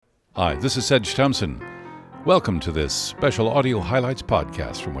Hi, this is Sedge Thompson. Welcome to this special audio highlights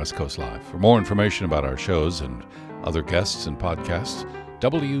podcast from West Coast Live. For more information about our shows and other guests and podcasts,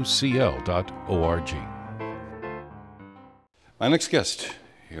 wcl.org. My next guest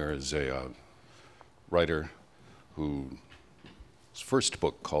here is a writer whose first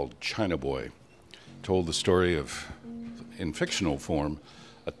book, called China Boy, told the story of, in fictional form,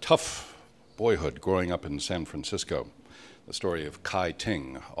 a tough boyhood growing up in San Francisco. The story of Kai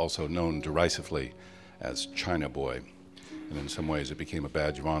Ting, also known derisively as China Boy. And in some ways it became a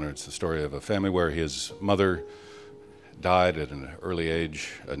badge of honor. It's the story of a family where his mother died at an early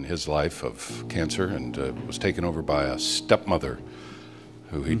age in his life of cancer and was taken over by a stepmother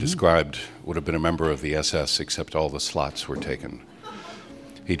who he described would have been a member of the SS, except all the slots were taken.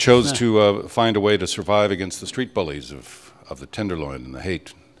 He chose to find a way to survive against the street bullies of the Tenderloin and the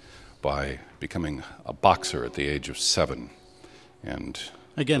hate by becoming a boxer at the age of 7. And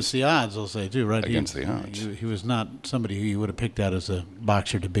against the odds, I'll say, too, right? Against the odds. He was not somebody who you would have picked out as a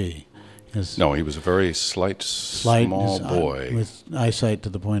boxer to be. No, he was a very slight small boy. With eyesight to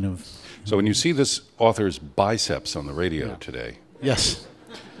the point of... So when you see this author's biceps on the radio today... Yes.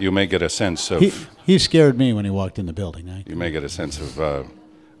 You may get a sense of... He scared me when he walked in the building. You may get a sense of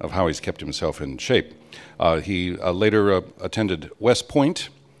how he's kept himself in shape. He later attended West Point,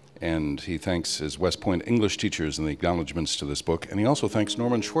 and he thanks his West Point English teachers in the acknowledgments to this book, and he also thanks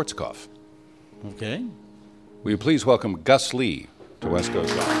Norman Schwarzkopf. Okay. Will you please welcome Gus Lee to West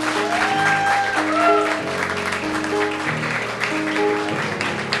Coast Live?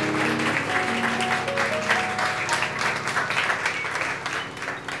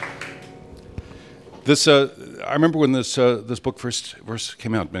 I remember when this book first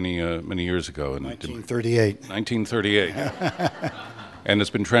came out many years ago. In 1938. 1938. And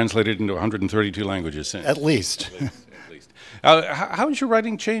it's been translated into 132 languages since. At least. At least. How has your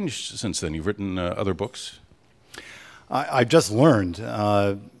writing changed since then? You've written other books? I've just learned.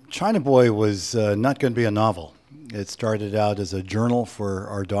 China Boy was not going to be a novel. It started out as a journal for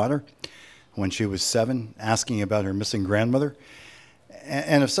our daughter when she was 7, asking about her missing grandmother.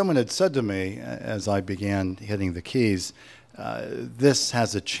 And if someone had said to me, as I began hitting the keys, this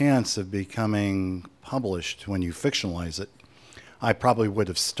has a chance of becoming published when you fictionalize it, I probably would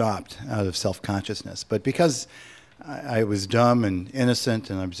have stopped out of self-consciousness. But because I was dumb and innocent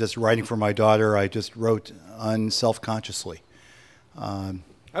and I was just writing for my daughter, I just wrote unself-consciously. How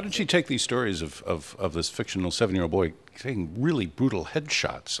did she take these stories of this fictional 7-year-old boy taking really brutal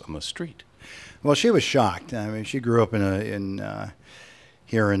headshots on the street? Well, she was shocked. I mean, she grew up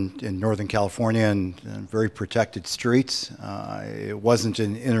here in Northern California in very protected streets. It wasn't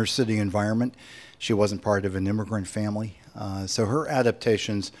an inner city environment. She wasn't part of an immigrant family. So her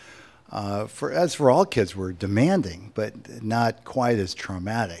adaptations, as for all kids, were demanding, but not quite as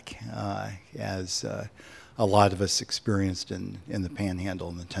traumatic as a lot of us experienced in the Panhandle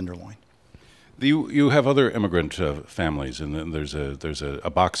and the Tenderloin. You have other immigrant families, and then there's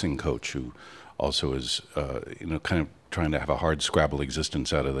a boxing coach who also is kind of trying to have a hard scrabble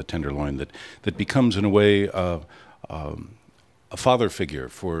existence out of the Tenderloin that becomes in a way a father figure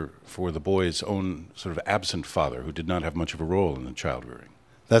for the boy's own sort of absent father who did not have much of a role in the child rearing.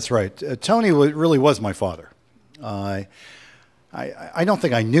 That's right. Tony really was my father. I don't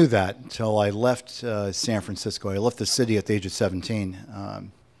think I knew that until I left San Francisco. I left the city at the age of 17.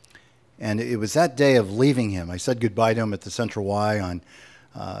 And it was that day of leaving him. I said goodbye to him at the Central Y on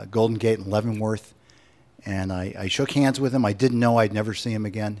Golden Gate and Leavenworth. And I shook hands with him. I didn't know I'd never see him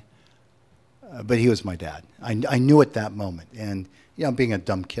again. But he was my dad. I knew at that moment. And, being a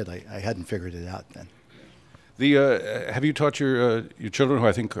dumb kid, I hadn't figured it out then. Have you taught your children, who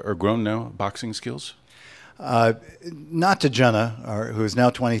I think are grown now, boxing skills? Not to Jenna, who is now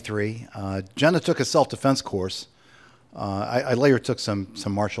 23. Jenna took a self-defense course. I later took some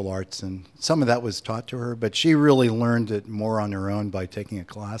martial arts, and some of that was taught to her, but she really learned it more on her own by taking a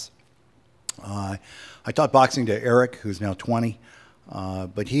class. I taught boxing to Eric, who's now 20,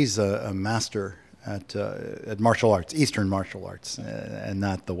 but he's a master at martial arts, Eastern martial arts, and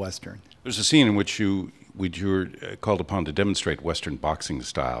not the Western. There's a scene in which you were called upon to demonstrate Western boxing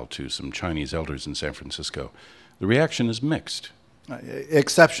style to some Chinese elders in San Francisco. The reaction is mixed.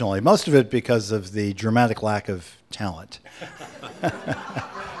 Exceptionally. Most of it because of the dramatic lack of talent.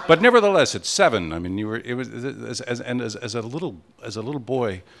 But nevertheless, at 7, I mean, as a little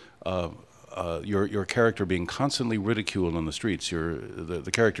boy, your character being constantly ridiculed on the streets.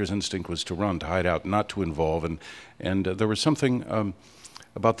 The character's instinct was to run, to hide out, not to involve, and there was something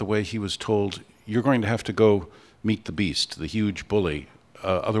about the way he was told, "You're going to have to go meet the beast, the huge bully.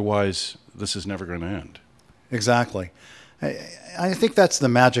 Otherwise, this is never going to end." Exactly. I think that's the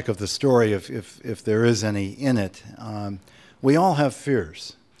magic of the story, if there is any in it. We all have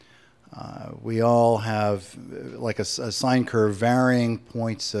fears. We all have, like a sine curve, varying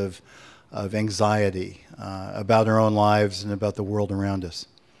points of anxiety about our own lives and about the world around us.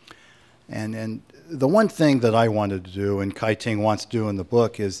 And the one thing that I wanted to do, and Kai Ting wants to do in the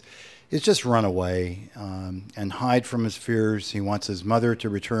book, is just run away and hide from his fears. He wants his mother to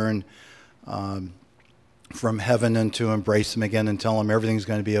return from heaven and to embrace him again and tell him everything's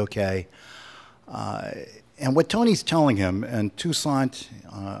going to be okay. And what Tony's telling him, and Toussaint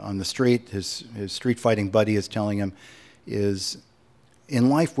on the street, his street fighting buddy is telling him, is in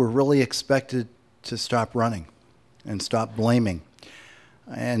life we're really expected to stop running and stop blaming.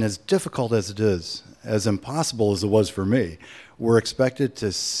 And as difficult as it is, as impossible as it was for me, we're expected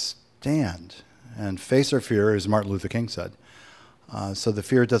to stand and face our fear, as Martin Luther King said, so the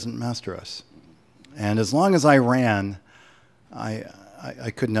fear doesn't master us. And as long as I ran,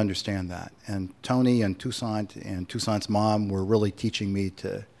 I couldn't understand that. And Tony and Toussaint's mom were really teaching me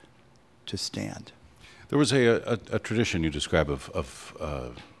to stand. There was a tradition you describe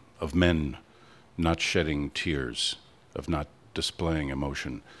of men not shedding tears, of not displaying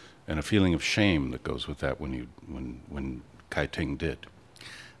emotion, and a feeling of shame that goes with that when Kai Ting did.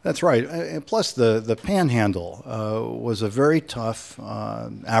 That's right. And plus, the Panhandle was a very tough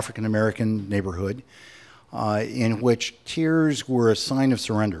African American neighborhood in which tears were a sign of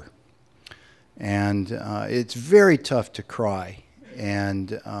surrender, and it's very tough to cry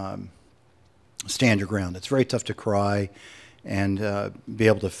and stand your ground. It's very tough to cry and be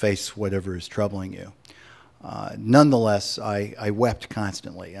able to face whatever is troubling you. Nonetheless, I wept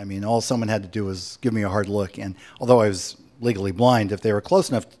constantly. I mean, all someone had to do was give me a hard look, and although I was legally blind, if they were close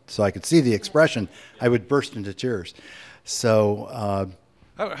enough so I could see the expression, I would burst into tears. So,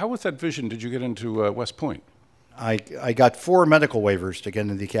 how with that vision did you get into West Point? I got 4 medical waivers to get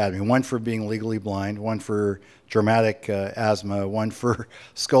into the academy. One for being legally blind, one for dramatic asthma, one for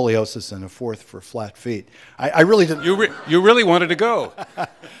scoliosis, and a 4th for flat feet. I really didn't. You really wanted to go.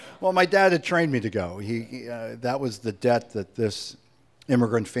 Well, my dad had trained me to go. He that was the debt that this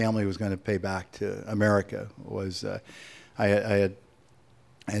immigrant family was going to pay back to America. Was I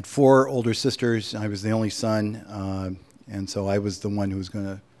had 4 older sisters. I was the only son, and so I was the one who was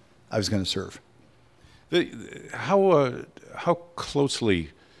going to serve. How closely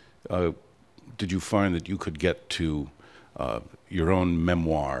did you find that you could get to your own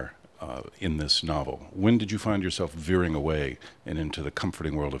memoir in this novel? When did you find yourself veering away and into the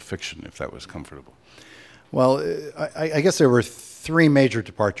comforting world of fiction, if that was comfortable? Well, I guess there were 3 major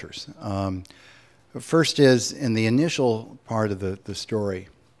departures. First is in the initial part of the story,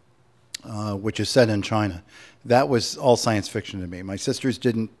 which is set in China. That was all science fiction to me. My sisters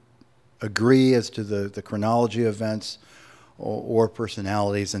didn't agree as to the chronology of events or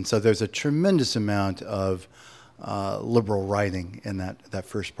personalities, and so there's a tremendous amount of liberal writing in that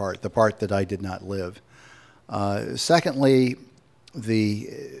first part, the part that I did not live. Secondly,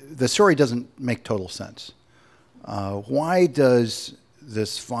 the story doesn't make total sense. Why does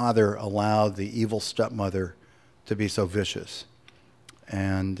this father allow the evil stepmother to be so vicious?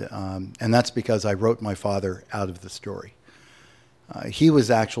 And that's because I wrote my father out of the story. He was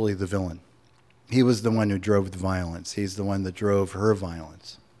actually the villain. He was the one who drove the violence. He's the one that drove her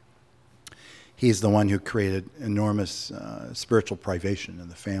violence. He's the one who created enormous spiritual privation in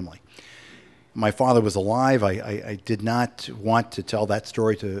the family. My father was alive. I did not want to tell that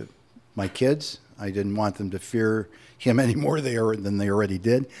story to my kids. I didn't want them to fear him any more than they already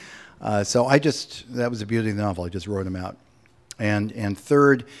did. So that was the beauty of the novel. I just wrote him out. And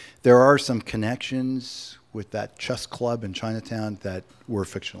third, there are some connections with that chess club in Chinatown that were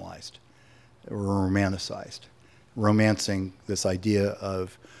fictionalized, were romanticized, romancing this idea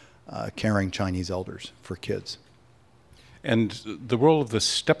of caring Chinese elders for kids. And the role of the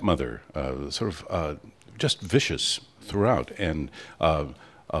stepmother, sort of just vicious throughout, and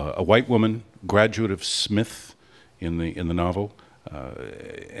a white woman, graduate of Smith in the novel,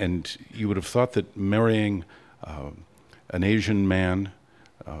 and you would have thought that marrying an Asian man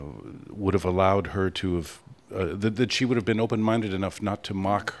would have allowed her to have, that she would have been open-minded enough not to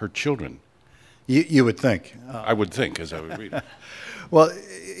mock her children. You would think. I would think, as I would read. Well,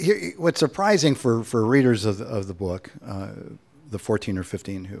 what's surprising for readers of the book, the 14 or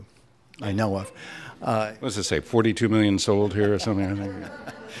 15 who I know of. What does it say, 42 million sold here or something? I think.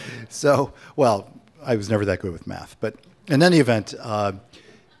 So, well, I was never that good with math. But in any event, I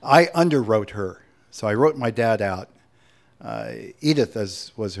underwrote her. So I wrote my dad out. Edith,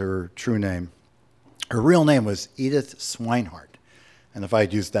 as was her true name. Her real name was Edith Swinehart. And if I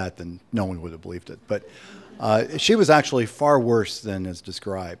had used that, then no one would have believed it. But She was actually far worse than is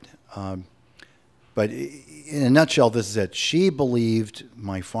described. But in a nutshell, this is it. She believed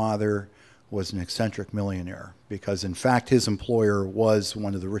my father was an eccentric millionaire because, in fact, his employer was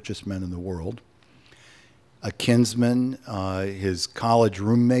one of the richest men in the world. A kinsman, his college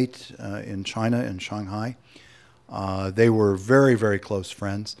roommate in China, in Shanghai. They were very, very close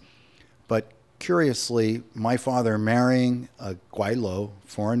friends. But curiously, my father marrying a Guaylo,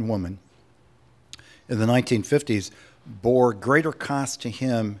 foreign woman, in the 1950s bore greater cost to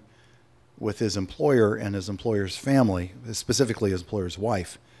him with his employer and his employer's family, specifically his employer's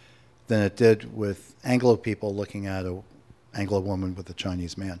wife, than it did with Anglo people looking at an Anglo woman with a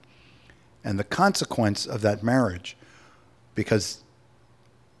Chinese man. And the consequence of that marriage, because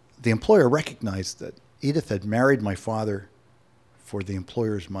the employer recognized that Edith had married my father for the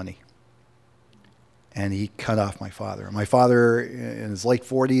employer's money, and he cut off my father. My father, in his late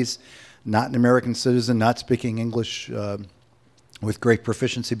 40s, not an American citizen, not speaking English with great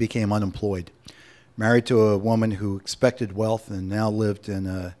proficiency, became unemployed. Married to a woman who expected wealth and now lived in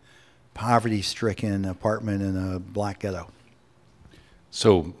a poverty-stricken apartment in a black ghetto.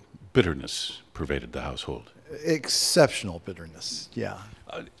 So bitterness pervaded the household. Exceptional bitterness, yeah.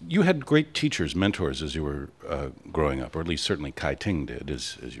 You had great teachers, mentors, as you were growing up, or at least certainly Kai Ting did,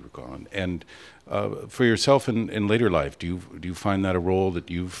 as you recall. And for yourself in later life, do you find that a role that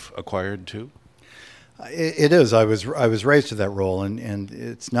you've acquired too? It is. I was raised to that role, and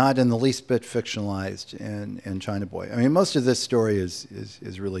it's not in the least bit fictionalized in China Boy. I mean, most of this story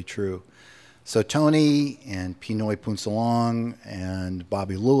is really true. So Tony and Pinoy Punsalong and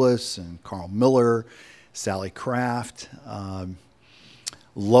Bobby Lewis and Carl Miller, Sally Kraft,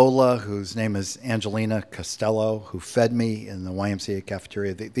 Lola, whose name is Angelina Costello, who fed me in the YMCA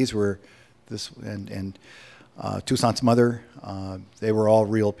cafeteria. Toussaint's mother, they were all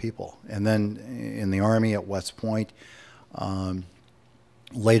real people. And then in the Army at West Point,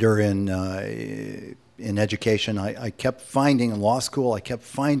 later in education, I kept finding, in law school, I kept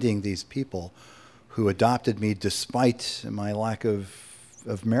finding these people who adopted me despite my lack of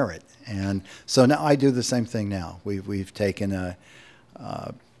merit. And so now I do the same thing now. We've taken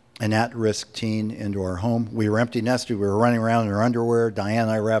an at-risk teen into our home. We were empty nested. We were running around in our underwear. Diane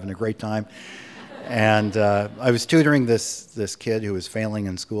and I were having a great time. And I was tutoring this kid who was failing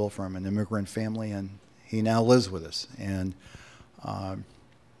in school from an immigrant family, and he now lives with us. And I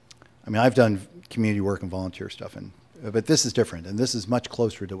mean, I've done community work and volunteer stuff, but this is different, and this is much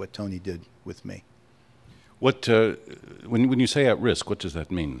closer to what Tony did with me. What when you say at risk, what does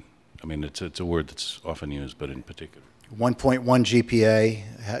that mean? I mean, it's a word that's often used, but in particular. 1.1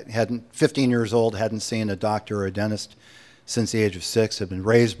 GPA, 15 years old, hadn't seen a doctor or a dentist since the age of 6, had been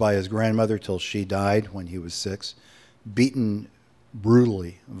raised by his grandmother till she died when he was 6, beaten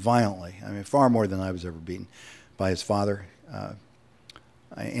brutally, violently, I mean, far more than I was ever beaten, by his father.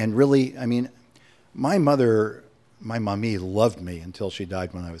 And really, I mean, my mother, my mommy, loved me until she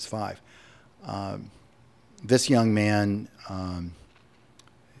died when I was 5. This young man,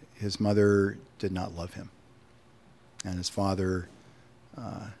 his mother did not love him, and his father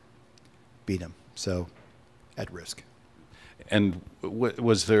beat him, so at risk. And what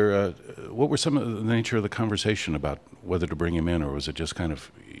were some of the nature of the conversation about whether to bring him in, or was it just kind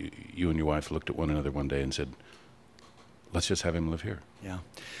of you and your wife looked at one another one day and said, let's just have him live here? Yeah.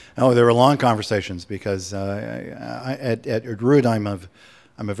 Oh, there were long conversations because at root I'm a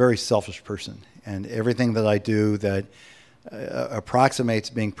very selfish person, and everything that I do that approximates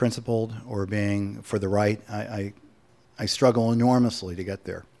being principled or being for the right, I struggle enormously to get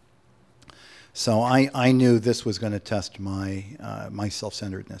there. So I knew this was going to test my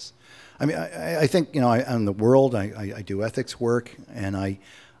self-centeredness. I mean, I think, you know, I'm in the world, I do ethics work, and I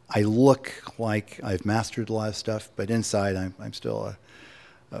look like I've mastered a lot of stuff, but inside I'm still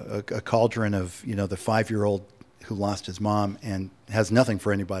a cauldron of, you know, the 5-year-old who lost his mom and has nothing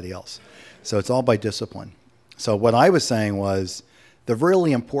for anybody else. So it's all by discipline. So what I was saying was the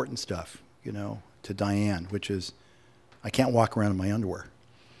really important stuff, you know, to Diane, which is I can't walk around in my underwear.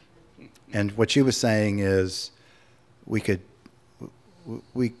 And what she was saying is we could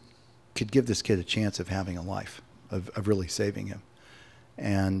give this kid a chance of having a life, of really saving him.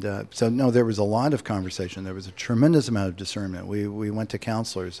 And so, no, there was a lot of conversation. There was a tremendous amount of discernment. We went to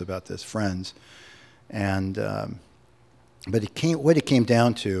counselors about this, friends. And but what it came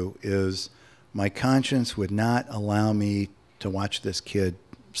down to is my conscience would not allow me to watch this kid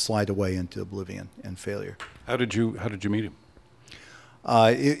slide away into oblivion and failure. How did you meet him?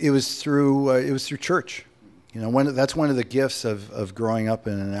 It was through church. You know, that's one of the gifts of growing up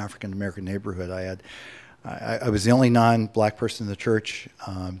in an African American neighborhood. I was the only non-black person in the church,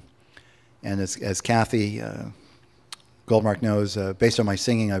 And as Kathy Goldmark knows, based on my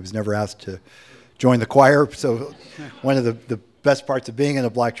singing, I was never asked to join the choir. So one of the best parts of being in a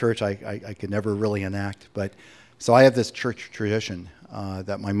black church, I could never really enact. But so I have this church tradition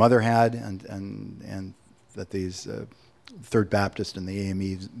that my mother had, and that these Third Baptist and the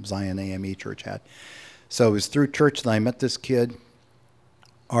AME, Zion AME church had. So it was through church that I met this kid.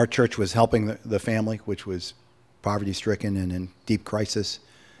 Our church was helping the family, which was poverty-stricken and in deep crisis.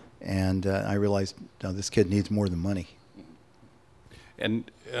 And I realized, no, this kid needs more than money.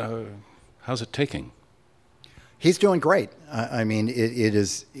 And how's it taking? He's doing great. I mean,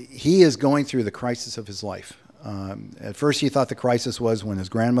 he is going through the crisis of his life. At first, he thought the crisis was when his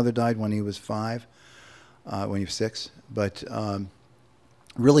grandmother died when he was 5, when he was 6. But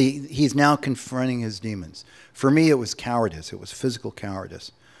really, he's now confronting his demons. For me, it was cowardice. It was physical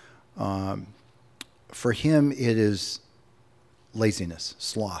cowardice. For him, it is laziness,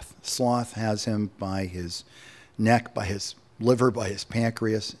 sloth. Sloth has him by his neck, by his liver, by his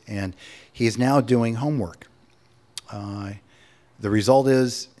pancreas, and he's now doing homework. The result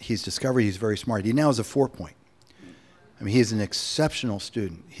is he's discovered he's very smart. He now has a 4-point. I mean, he's an exceptional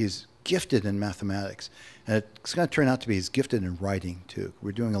student. He's gifted in mathematics, and it's going to turn out to be he's gifted in writing, too.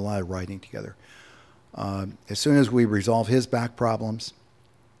 We're doing a lot of writing together. As soon as we resolve his back problems,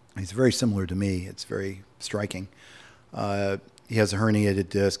 he's very similar to me. It's very striking. He has a herniated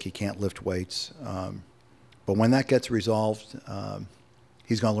disc. He can't lift weights. But when that gets resolved,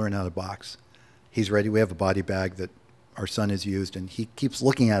 he's going to learn how to box. He's ready. We have a body bag that our son has used, and he keeps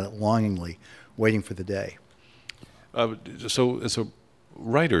looking at it longingly, waiting for the day. So as a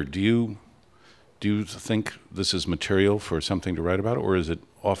writer, do you think this is material for something to write about, or is it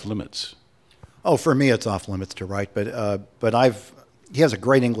off limits? Oh, for me, it's off limits to write. But he has a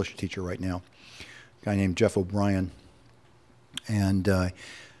great English teacher right now, a guy named Jeff O'Brien. And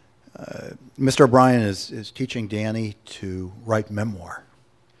Mr. O'Brien is teaching Danny to write memoir.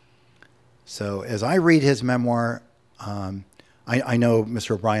 So as I read his memoir, I know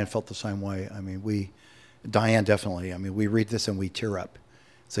Mr. O'Brien felt the same way. I mean, Diane definitely. I mean, we read this and we tear up.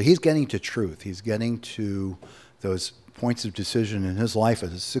 So he's getting to truth. He's getting to those points of decision in his life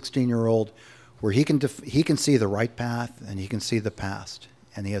as a 16-year-old where he can see the right path and he can see the past,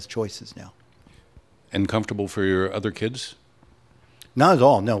 and he has choices now. And comfortable for your other kids? Not at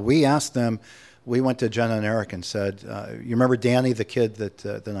all. No, we asked them. We went to Jenna and Eric and said, "You remember Danny, the kid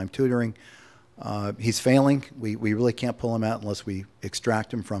that I'm tutoring? He's failing. We really can't pull him out unless we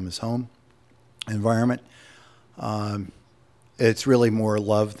extract him from his home environment. It's really more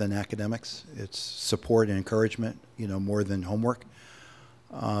love than academics. It's support and encouragement, more than homework.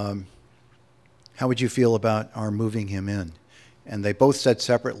 How would you feel about our moving him in?" And they both said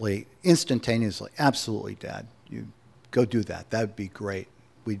separately, instantaneously, "Absolutely, Dad. You go do that. That would be great.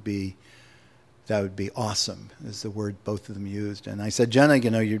 That would be awesome," is the word both of them used. And I said, "Jenna,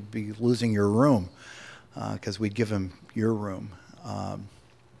 you'd be losing your room because we'd give him your room.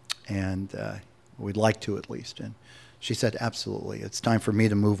 And we'd like to at least." And she said, "Absolutely. It's time for me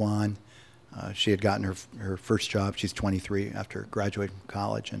to move on." She had gotten her first job. She's 23 after graduating from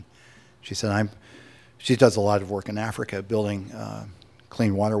college. And she said, she does a lot of work in Africa building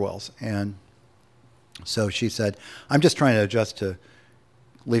clean water wells. And so she said, "I'm just trying to adjust to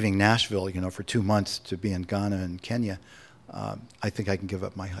leaving Nashville, for 2 months to be in Ghana and Kenya. I think I can give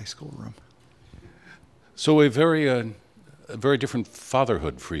up my high school room." So a very different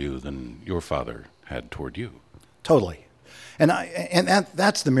fatherhood for you than your father had toward you. Totally. And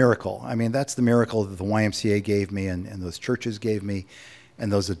that's the miracle. I mean, that's the miracle that the YMCA gave me and those churches gave me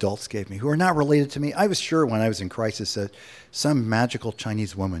and those adults gave me who are not related to me. I was sure when I was in crisis that some magical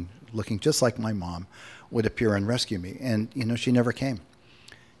Chinese woman looking just like my mom would appear and rescue me. And, she never came.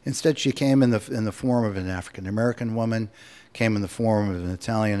 Instead, she came in the form of an African-American woman, came in the form of an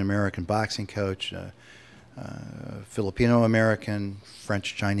Italian-American boxing coach, Filipino-American,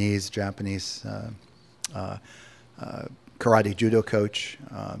 French-Chinese, Japanese karate judo coach,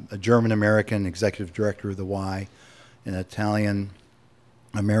 a German-American executive director of the Y, an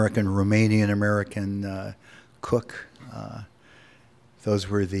Italian-American, Romanian-American cook. Those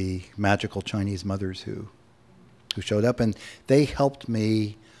were the magical Chinese mothers who showed up, and they helped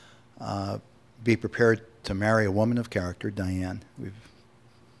me be prepared to marry a woman of character, Diane. We've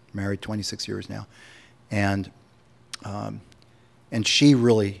married 26 years now, and she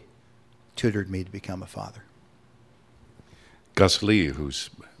really tutored me to become a father. Gus Lee,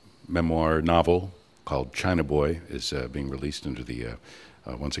 whose memoir novel called China Boy is being released under the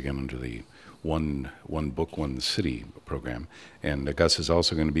once again under the one book, one city program, and Gus is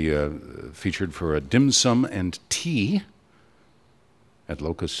also going to be featured for a dim sum and tea at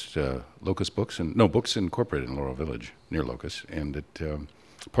Locust Books, and no, Books Incorporated in Laurel Village, near Locust, and at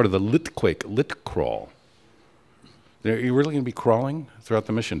part of the Lit Crawl. You're really going to be crawling throughout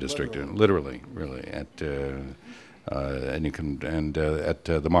the Mission District, literally, really, at and you can at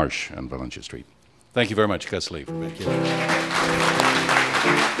the Marsh on Valencia Street. Thank you very much, Gus Lee, for being here.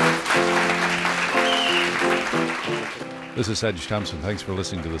 This is Sedge Thompson. Thanks for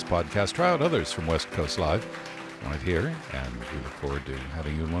listening to this podcast. Try out others from West Coast Live right here, and we look forward to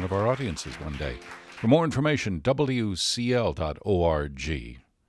having you in one of our audiences one day. For more information, WCL.org.